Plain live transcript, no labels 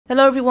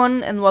Hello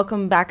everyone and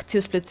welcome back to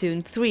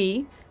Splatoon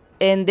 3.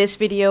 In this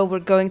video we're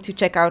going to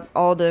check out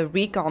all the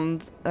recon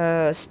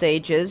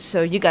stages,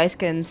 so you guys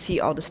can see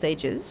all the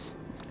stages,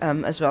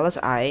 as well as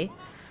I.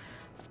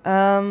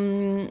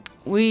 The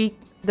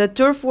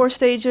Tour 4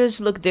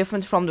 stages look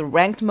different from the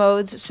ranked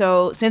modes,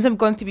 so since I'm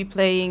going to be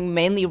playing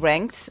mainly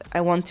ranked,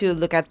 I want to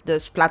look at the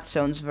Splat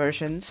Zones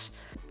versions.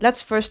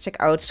 Let's first check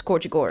out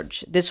Scorch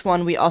Gorge. This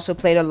one we also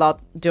played a lot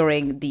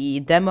during the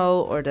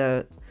demo or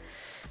the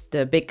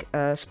big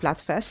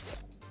Splatfest.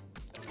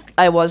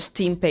 I was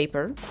Team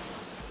Paper.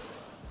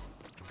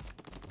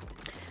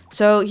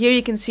 So here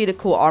you can see the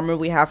cool armor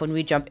we have when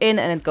we jump in,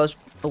 and it goes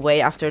away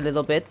after a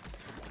little bit.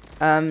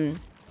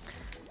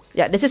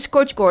 Yeah, this is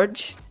Scorch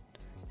Gorge.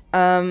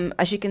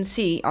 As you can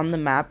see on the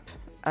map,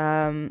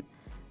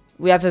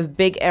 we have a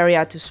big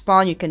area to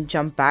spawn. You can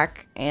jump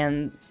back,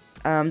 and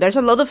there's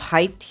a lot of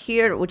height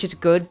here, which is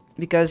good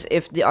because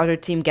if the other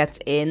team gets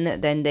in,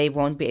 then they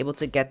won't be able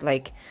to get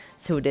like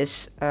through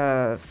this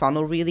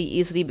funnel really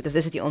easily, because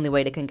this is the only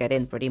way they can get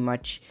in pretty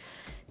much.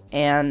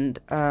 And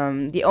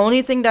the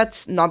only thing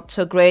that's not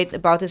so great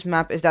about this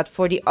map is that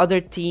for the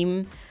other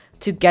team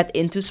to get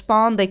into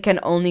spawn, they can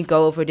only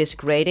go over this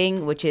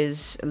grating, which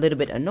is a little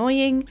bit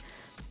annoying.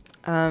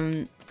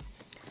 But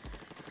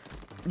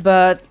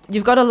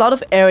you've got a lot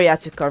of area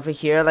to cover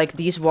here. Like,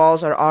 these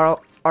walls are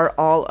all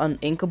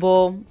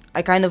uninkable.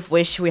 I kind of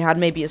wish we had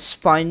maybe a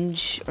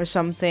sponge or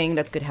something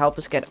that could help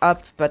us get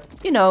up, but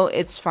you know,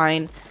 it's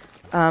fine.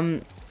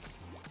 Long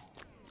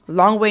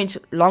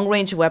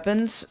range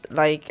weapons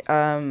like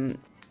my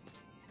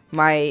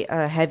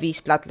heavy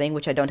splatling,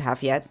 which I don't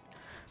have yet.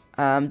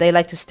 They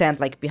like to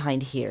stand like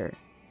behind here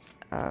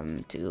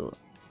to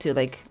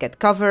like get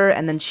cover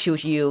and then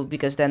shoot you,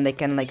 because then they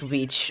can like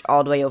reach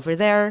all the way over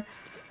there.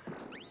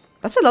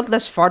 That's a lot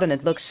less far than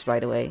it looks, by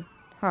the way.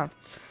 Huh.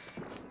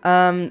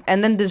 And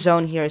then the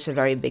zone here is a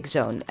very big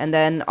zone. And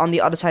then on the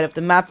other side of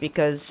the map,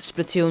 because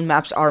Splatoon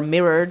maps are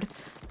mirrored,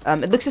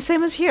 it looks the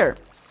same as here.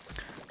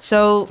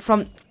 So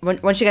from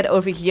once you get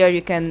over here,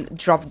 you can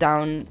drop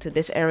down to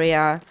this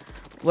area,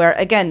 where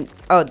again,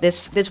 oh,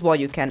 this wall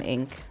you can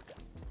ink.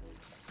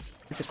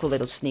 It's a cool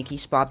little sneaky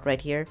spot right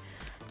here.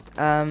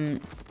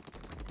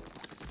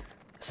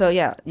 So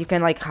yeah, you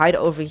can like hide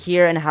over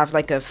here and have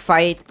like a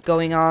fight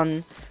going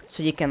on,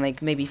 so you can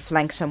like maybe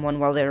flank someone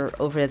while they're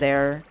over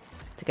there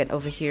to get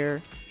over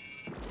here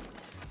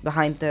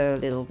behind the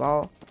little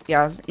wall.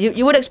 Yeah,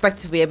 you would expect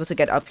to be able to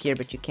get up here,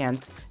 but you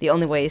can't. The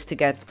only way is to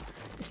get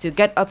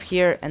up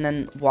here and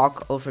then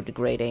walk over the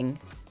grating.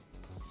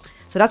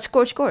 So that's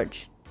Scorch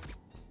Gorge.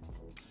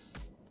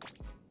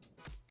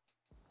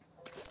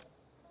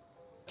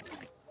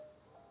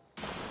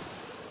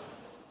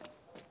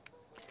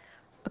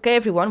 Okay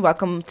everyone,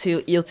 welcome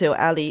to Eeltail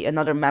Alley,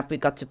 another map we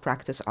got to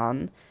practice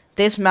on.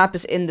 This map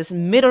is in the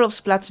middle of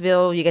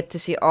Splatsville. You get to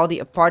see all the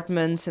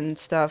apartments and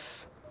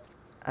stuff.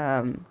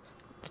 The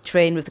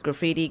train with the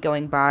graffiti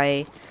going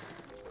by.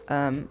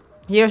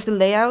 Here's the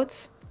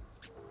layout.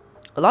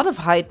 A lot of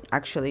height,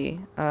 actually.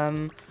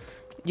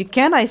 You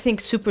can, I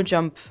think, super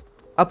jump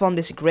up on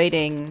this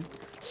grating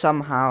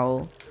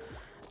somehow.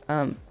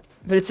 But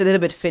it's a little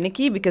bit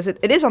finicky because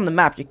it is on the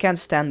map. You can't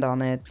stand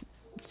on it.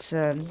 It's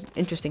an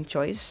interesting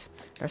choice.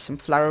 There's some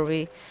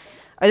flowery.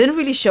 I didn't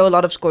really show a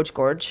lot of Scorch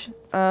Gorge,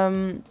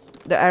 the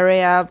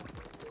area,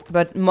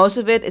 but most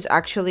of it is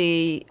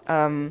actually,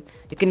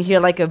 you can hear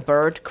like a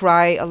bird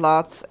cry a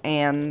lot,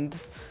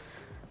 and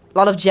a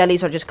lot of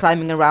jellies are just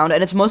climbing around,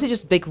 and it's mostly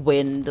just big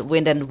wind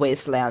and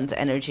wasteland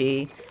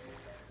energy.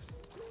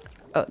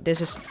 Oh, this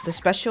is the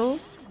special,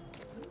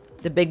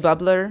 the big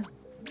bubbler,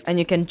 and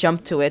you can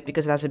jump to it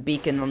because it has a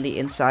beacon on the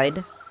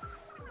inside.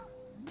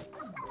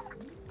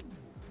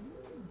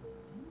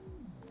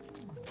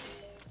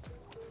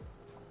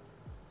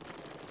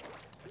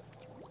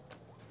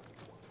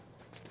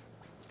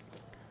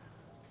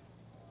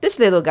 This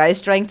little guy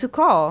is trying to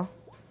call.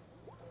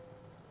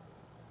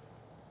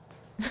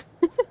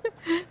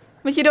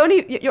 But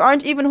you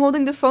aren't even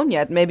holding the phone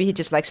yet. Maybe he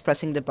just likes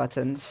pressing the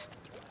buttons.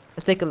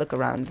 Let's take a look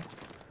around.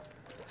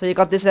 So you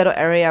got this little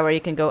area where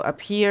you can go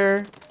up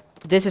here.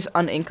 This is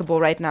uninkable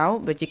right now,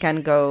 but you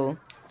can go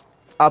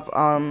up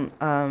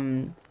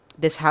on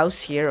this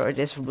house here, or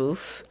this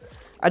roof.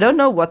 I don't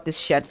know what this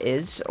shed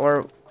is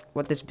or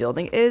what this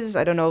building is.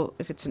 I don't know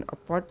if it's an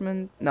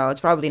apartment. No,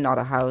 it's probably not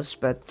a house,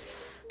 but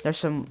there's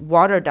some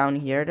water down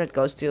here that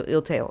goes to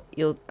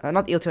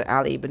not Eeltail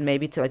Alley, but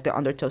maybe to like the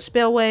Undertow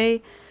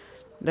Spillway.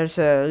 There's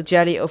a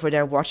jelly over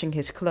there washing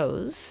his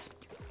clothes.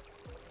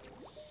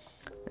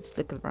 Let's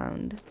look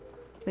around.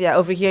 Yeah,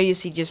 over here you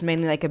see just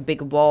mainly like a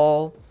big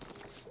wall.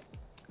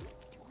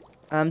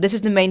 This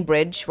is the main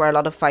bridge where a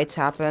lot of fights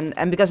happen.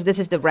 And because this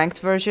is the ranked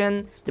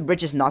version, the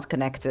bridge is not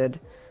connected.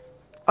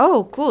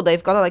 Oh, cool.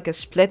 They've got like a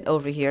split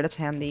over here. That's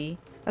handy.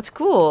 That's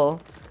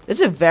cool. This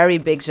is a very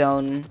big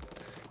zone.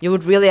 You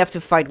would really have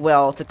to fight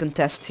well to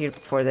contest here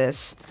for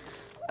this.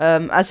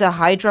 As a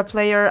Hydra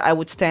player, I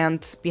would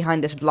stand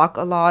behind this block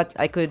a lot.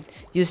 I could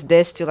use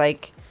this to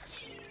like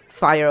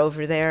fire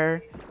over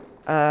there.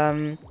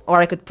 Or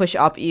I could push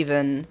up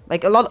even.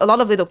 Like a lot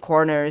of little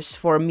corners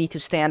for me to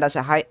stand as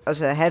a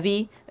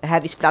heavy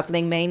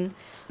splatling main.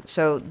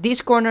 So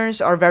these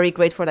corners are very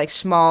great for like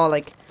small,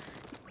 like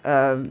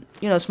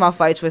you know, small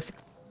fights with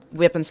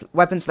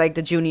weapons like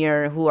the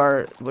junior,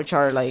 which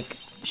are like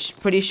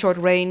pretty short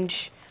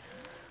range.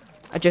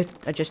 I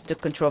just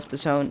took control of the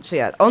zone. So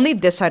yeah, only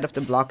this side of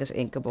the block is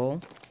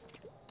inkable.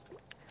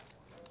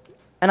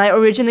 And I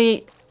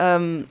originally,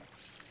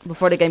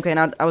 before the game came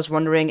out, I was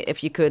wondering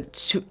if you could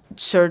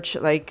search,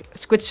 like,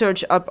 squid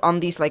search up on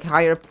these, like,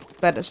 higher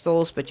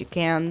pedestals, but you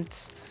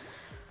can't.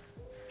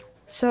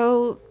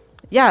 So,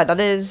 yeah, that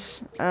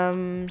is,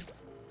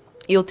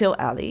 Eeltail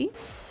Alley.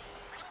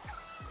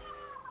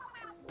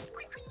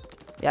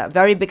 Yeah,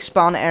 very big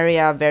spawn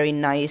area, very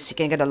nice. You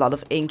can get a lot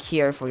of ink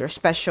here for your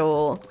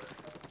special.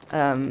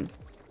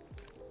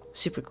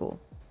 Super cool.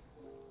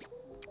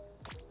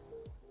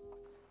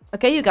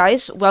 Okay, you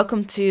guys,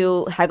 welcome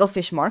to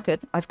Hagglefish Market.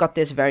 I've got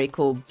this very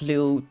cool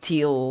blue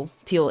teal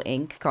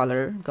ink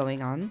color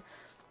going on.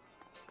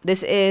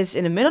 This is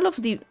in the middle of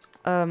the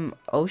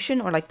ocean,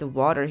 or like the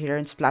water here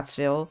in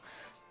Splatsville.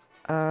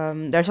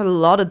 There's a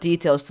lot of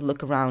details to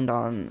look around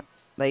on.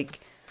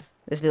 Like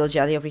this little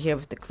jelly over here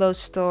with the clothes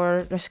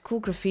store. There's cool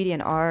graffiti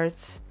and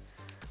art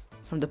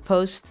from the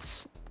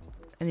posts.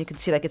 And you can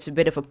see like it's a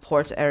bit of a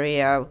port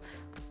area.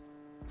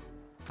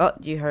 Oh,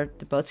 you heard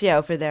the boats. Yeah,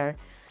 over there.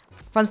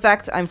 Fun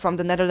fact, I'm from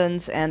the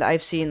Netherlands and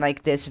I've seen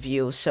like this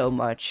view so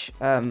much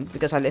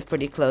because I live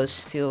pretty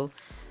close to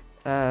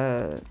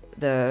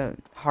the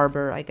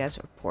harbor, I guess,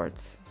 or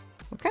port.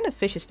 What kind of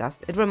fish is that?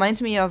 It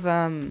reminds me of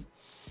a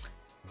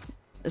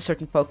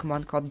certain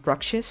Pokemon called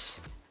Bruxish.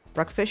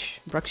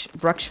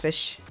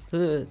 Bruxfish.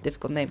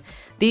 Difficult name.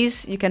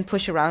 These you can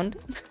push around.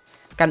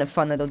 Kind of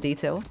fun little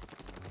detail.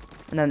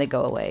 And then they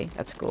go away.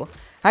 That's cool.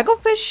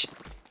 Hagglefish,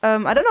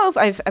 I don't know if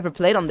I've ever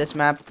played on this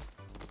map,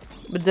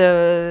 but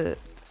the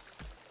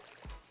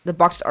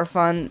boxes are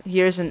fun.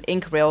 Here's an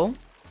ink rail.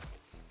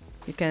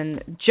 You can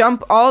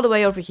jump all the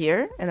way over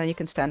here, and then you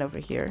can stand over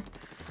here.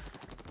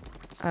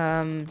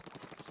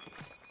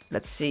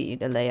 Let's see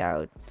the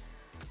layout.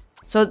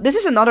 So this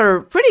is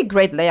another pretty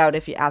great layout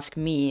if you ask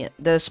me.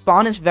 The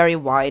spawn is very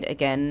wide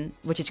again,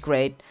 which is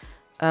great.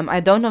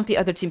 I don't know if the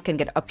other team can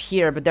get up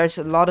here, but there's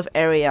a lot of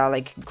area,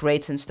 like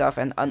grates and stuff,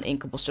 and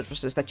uninkable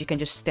surfaces that you can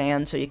just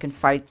stand so you can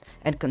fight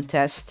and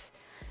contest.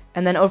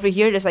 And then over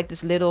here, there's like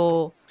this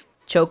little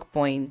choke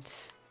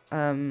point.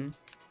 There's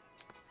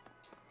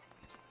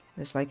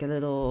like a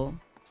little...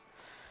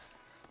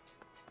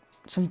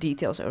 some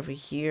details over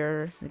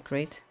here.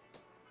 Great.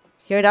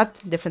 Hear that?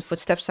 Different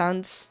footstep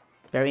sounds.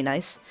 Very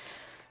nice.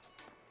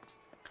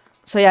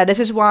 So yeah, this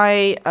is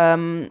why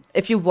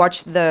if you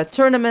watch the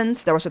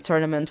tournament, there was a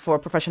tournament for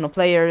professional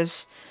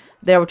players.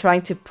 They were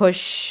trying to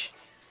push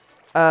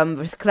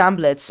with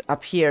clamblets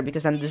up here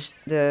because then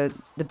the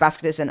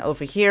basket is then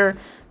over here.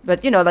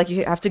 But you know, like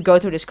you have to go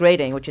through this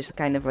grating, which is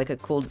kind of like a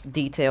cool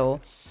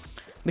detail.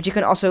 But you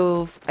can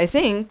also, I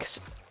think,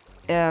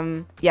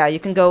 yeah, you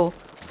can go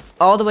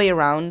all the way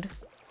around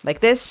like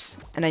this,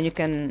 and then you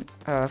can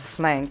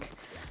flank.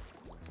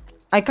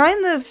 I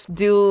kind of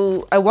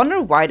do... I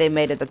wonder why they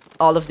made it that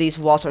all of these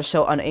walls are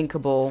so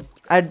uninkable.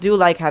 I do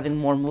like having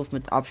more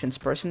movement options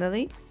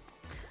personally.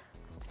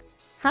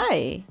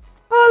 Hi!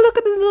 Oh, look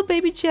at the little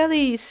baby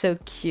jelly! So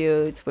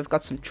cute. We've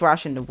got some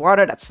trash in the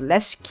water that's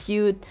less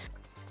cute.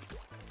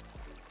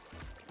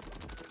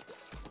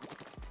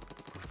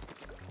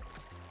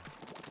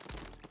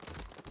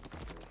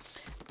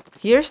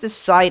 Here's the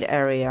side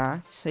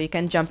area. So you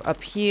can jump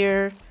up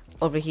here,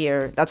 over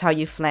here. That's how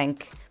you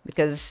flank.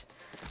 Because...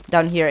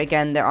 down here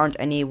again, there aren't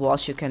any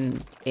walls you can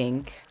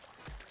ink.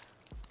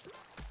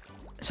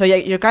 So yeah,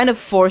 you're kind of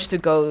forced to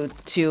go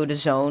to the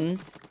zone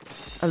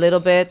a little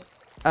bit.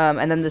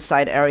 And then the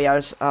side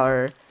areas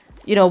are,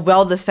 you know,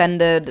 well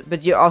defended,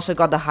 but you also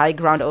got the high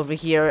ground over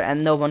here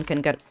and no one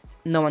can get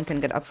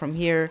up from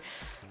here.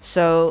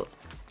 So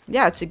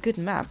yeah, it's a good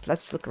map.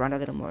 Let's look around a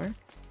little more.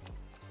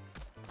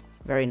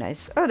 Very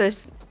nice. Oh,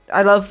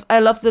 I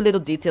love the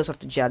little details of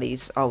the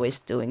jellies always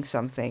doing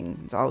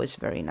something. It's always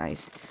very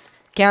nice.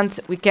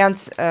 We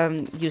can't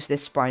use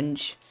this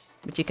sponge,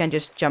 but you can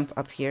just jump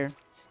up here.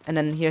 And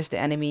then here's the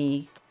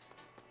enemy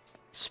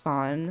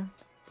spawn.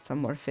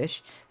 Some more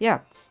fish. Yeah.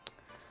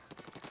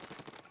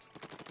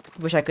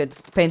 Wish I could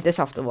paint this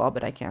off the wall,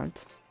 but I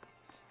can't.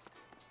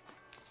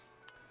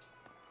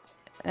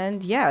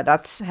 And yeah,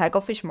 that's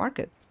Hagglefish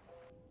Market.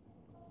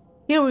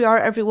 Here we are,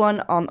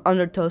 everyone, on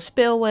Undertow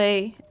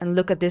Spillway. And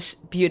look at this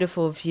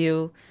beautiful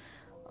view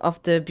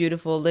of the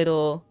beautiful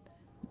little...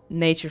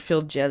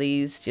 nature-filled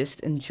jellies,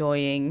 just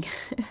enjoying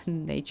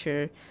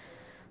nature.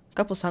 A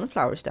couple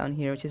sunflowers down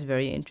here, which is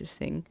very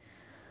interesting.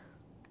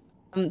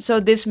 So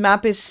this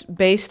map is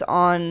based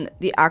on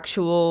the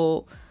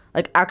actual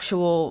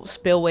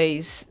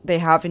spillways they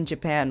have in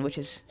Japan, which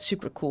is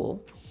super cool.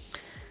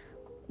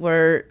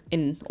 We're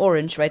in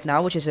orange right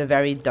now, which is a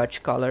very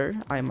Dutch color,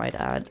 I might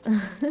add.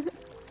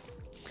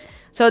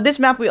 So this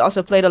map we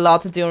also played a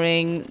lot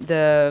during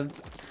the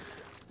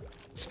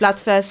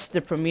Splatfest,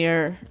 the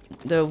premiere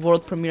the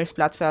world premiere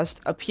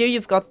Splatfest. Up here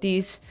you've got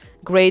these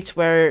grates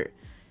where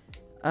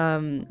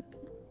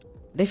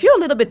they feel a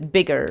little bit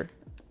bigger,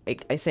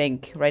 I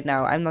think, right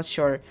now. I'm not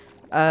sure.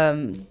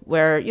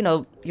 Where, you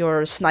know,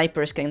 your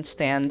snipers can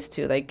stand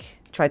to, like,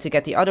 try to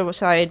get the other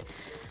side.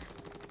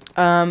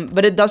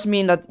 But it does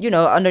mean that, you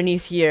know,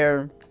 underneath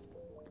here,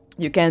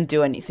 you can't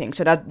do anything.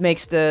 So that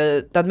makes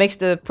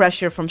the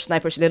pressure from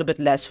snipers a little bit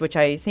less, which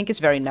I think is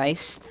very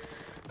nice.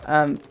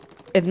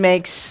 It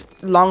makes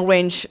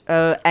long-range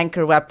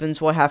anchor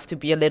weapons will have to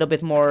be a little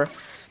bit more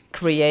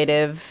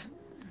creative.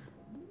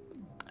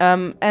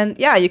 And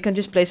yeah, you can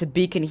just place a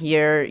beacon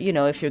here, you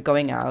know, if you're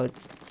going out.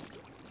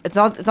 It's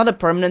not a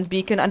permanent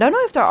beacon. I don't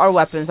know if there are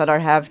weapons that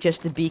have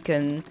just the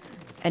beacon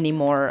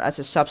anymore as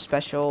a sub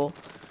special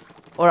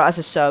or as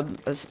a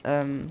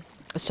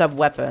sub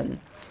weapon.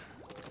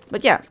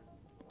 But yeah,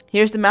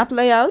 here's the map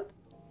layout.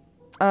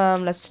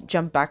 Let's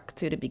jump back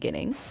to the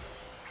beginning.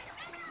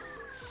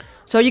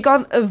 So you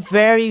got a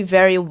very,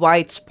 very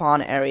wide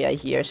spawn area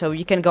here. So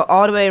you can go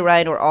all the way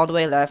right or all the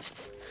way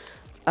left.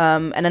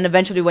 And then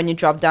eventually when you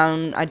drop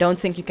down, I don't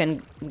think you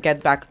can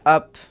get back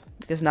up,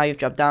 because now you've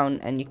dropped down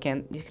and you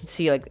can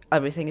see like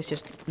everything is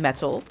just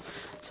metal.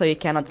 So you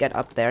cannot get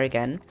up there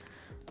again.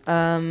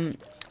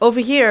 Over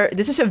here,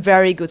 this is a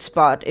very good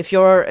spot. If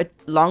you're a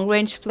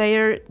long-range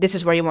player, this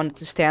is where you want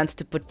to stand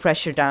to put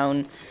pressure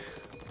down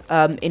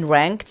in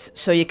ranked.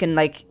 So you can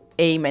like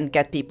aim and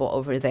get people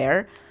over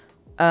there.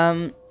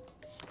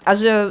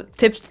 As a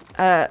tips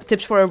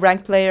for a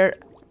ranked player...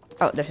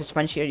 Oh, there's a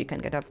sponge here, you can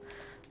get up.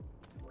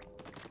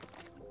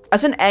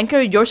 As an anchor,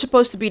 you're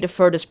supposed to be the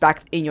furthest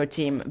back in your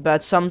team,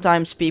 but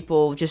sometimes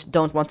people just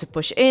don't want to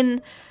push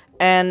in,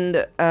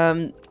 and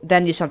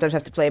then you sometimes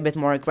have to play a bit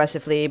more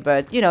aggressively.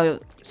 But you know,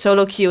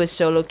 solo queue is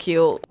solo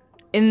queue.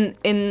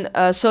 In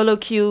solo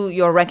queue,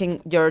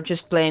 you're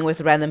just playing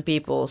with random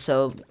people,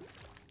 so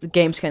the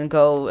games can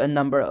go a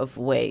number of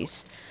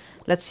ways.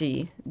 Let's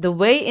see, the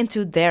way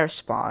into their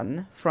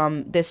spawn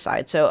from this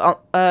side. So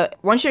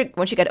once you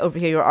get over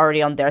here, you're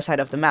already on their side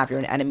of the map. You're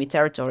in enemy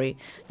territory.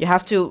 You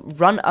have to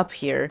run up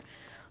here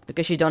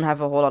because you don't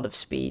have a whole lot of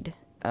speed.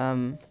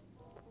 And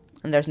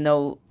there's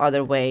no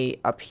other way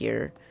up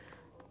here.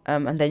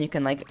 And then you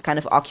can like kind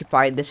of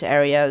occupy this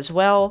area as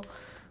well.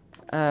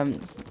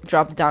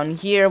 Drop down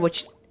here,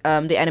 which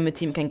the enemy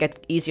team can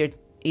get easier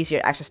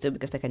access to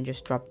because they can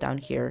just drop down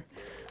here.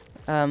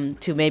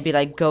 To maybe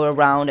like go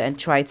around and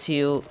try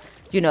to,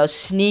 you know,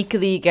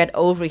 sneakily get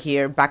over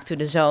here back to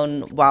the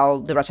zone while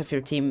the rest of your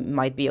team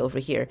might be over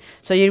here.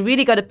 So you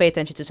really got to pay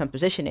attention to some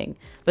positioning.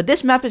 But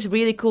this map is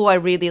really cool. I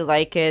really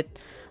like it.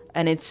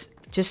 And it's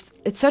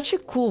such a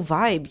cool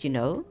vibe, you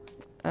know.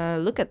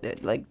 Look at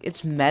it. Like,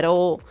 it's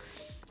metal.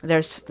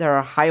 There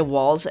are high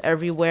walls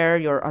everywhere.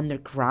 You're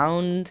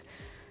underground.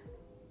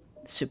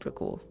 Super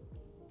cool.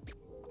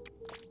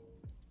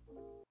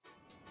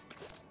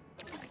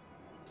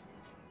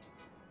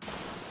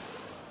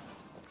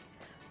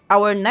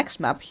 Our next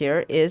map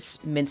here is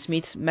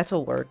Mincemeat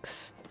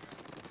Metalworks.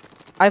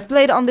 I've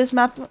played on this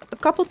map a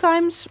couple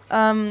times.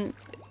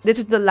 This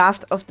is the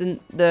last of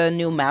the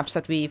new maps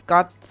that we've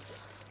got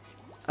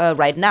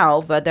right now,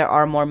 but there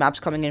are more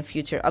maps coming in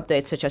future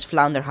updates, such as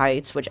Flounder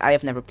Heights, which I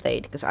have never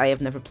played, because I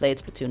have never played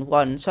Splatoon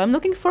 1. So I'm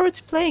looking forward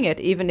to playing it,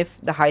 even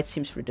if the height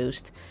seems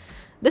reduced.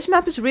 This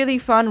map is really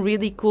fun,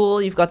 really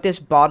cool. You've got this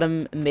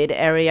bottom mid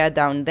area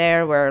down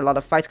there where a lot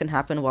of fights can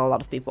happen while a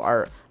lot of people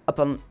are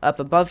up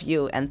above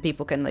you, and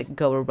people can like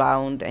go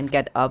around and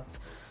get up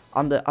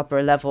on the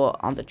upper level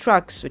on the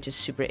trucks, which is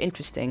super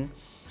interesting.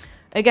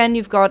 Again,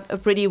 you've got a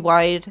pretty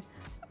wide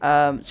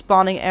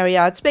spawning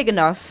area. It's big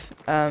enough,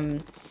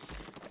 and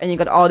you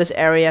got all this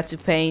area to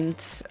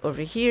paint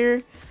over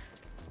here.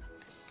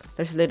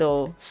 There's a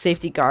little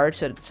safety guard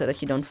so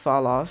that you don't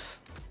fall off.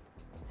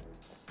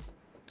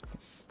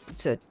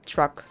 It's a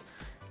truck.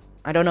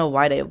 I don't know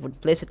why they would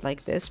place it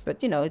like this,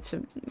 but you know, it's a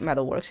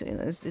Metalworks. You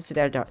know,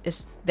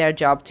 it's their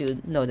job to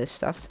know this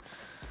stuff.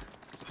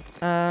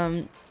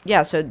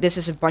 Yeah, so this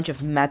is a bunch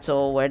of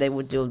metal where they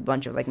would do a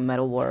bunch of like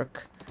metal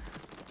work.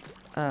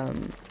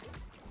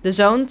 The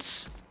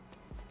zones,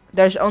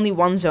 there's only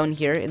one zone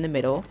here in the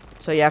middle,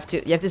 so you have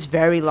this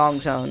very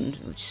long zone,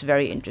 which is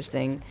very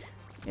interesting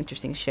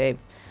shape.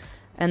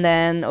 And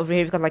then over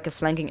here you've got like a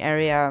flanking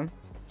area.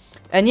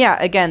 And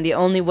yeah, again, the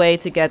only way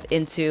to get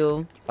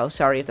into... Oh,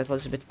 sorry if that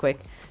was a bit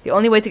quick. The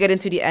only way to get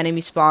into the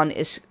enemy spawn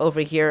is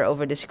over here,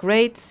 over this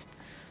grate.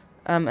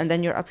 And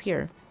then you're up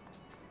here.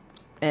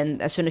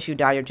 And as soon as you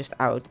die, you're just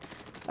out.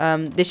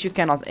 This you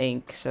cannot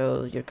ink,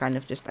 so you're kind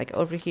of just like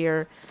over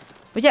here.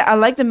 But yeah, I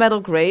like the metal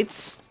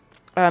grates.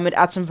 It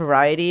adds some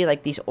variety.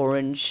 Like these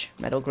orange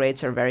metal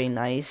grates are very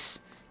nice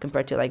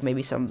compared to like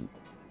maybe some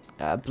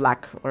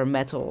black or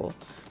metal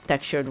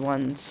textured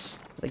ones,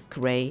 like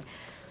gray.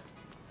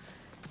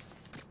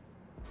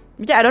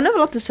 Yeah, I don't have a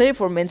lot to say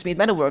for Mincemeat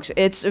Metalworks.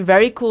 It's a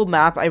very cool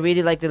map. I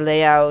really like the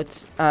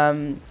layout.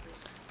 I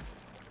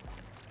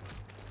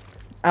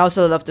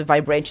also love the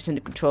vibrations in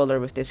the controller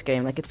with this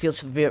game. Like, it feels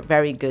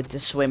very good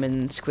to swim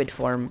in squid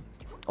form.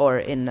 Or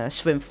in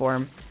swim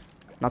form.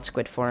 Not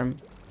squid form.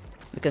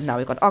 Because now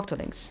we've got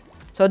octolings.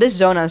 So this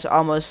zone has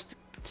almost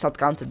stopped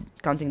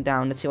counting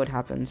down. Let's see what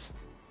happens.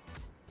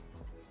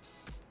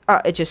 Ah,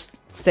 it just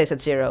stays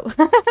at 0.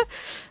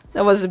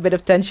 That was a bit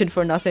of tension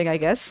for nothing, I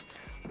guess.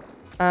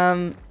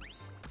 So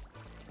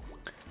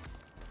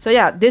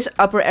yeah, this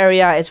upper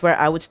area is where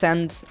I would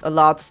stand a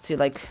lot to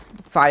like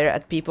fire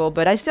at people,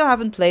 but I still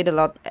haven't played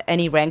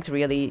any ranked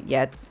really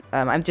yet.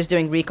 I'm just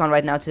doing recon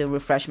right now to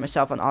refresh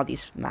myself on all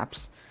these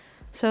maps.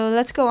 So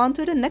let's go on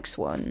to the next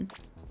one.